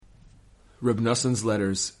Reb Noson's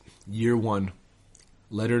Letters, Year 1,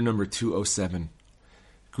 Letter number 207.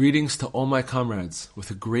 Greetings to all my comrades, with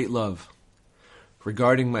a great love.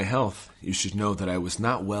 Regarding my health, you should know that I was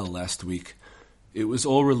not well last week. It was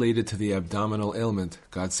all related to the abdominal ailment,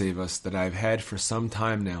 God save us, that I've had for some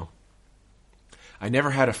time now. I never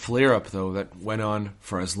had a flare-up, though, that went on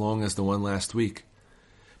for as long as the one last week.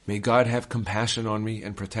 May God have compassion on me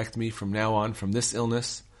and protect me from now on from this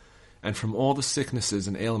illness and from all the sicknesses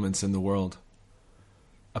and ailments in the world.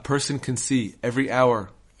 A person can see every hour,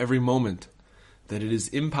 every moment, that it is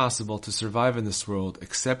impossible to survive in this world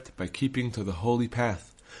except by keeping to the holy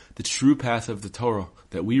path, the true path of the Torah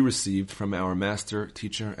that we received from our master,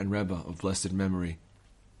 teacher, and Rebbe of blessed memory.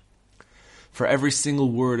 For every single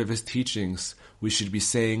word of his teachings, we should be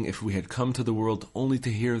saying, if we had come to the world only to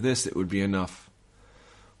hear this, it would be enough.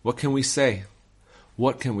 What can we say?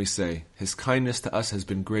 What can we say? His kindness to us has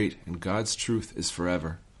been great, and God's truth is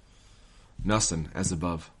forever. Noson, as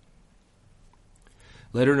above.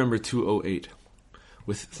 Letter number 208.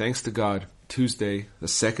 With thanks to God, Tuesday, the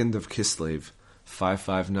 2nd of Kislev,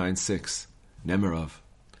 5596, Nemirov.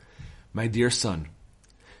 My dear son,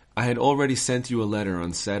 I had already sent you a letter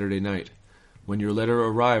on Saturday night, when your letter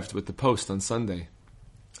arrived with the post on Sunday.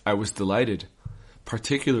 I was delighted,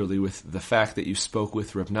 particularly with the fact that you spoke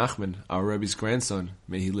with Reb Nachman, our Rebbe's grandson,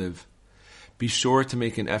 may he live. Be sure to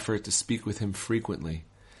make an effort to speak with him frequently,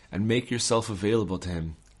 and make yourself available to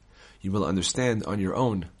him. You will understand on your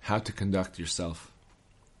own how to conduct yourself.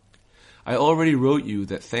 I already wrote you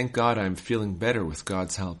that thank God I am feeling better with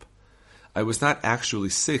God's help. I was not actually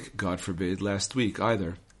sick, God forbid, last week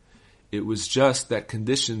either. It was just that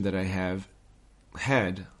condition that I have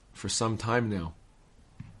had for some time now.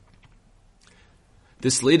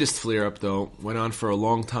 This latest flare-up, though, went on for a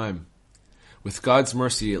long time. With God's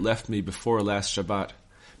mercy, it left me before last Shabbat.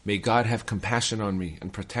 May God have compassion on me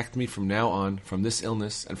and protect me from now on from this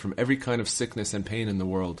illness and from every kind of sickness and pain in the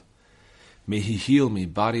world. May He heal me,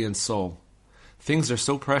 body and soul. Things are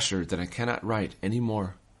so pressured that I cannot write any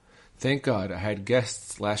more. Thank God I had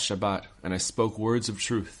guests last Shabbat and I spoke words of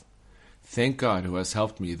truth. Thank God who has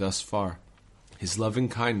helped me thus far. His loving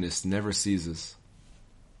kindness never ceases.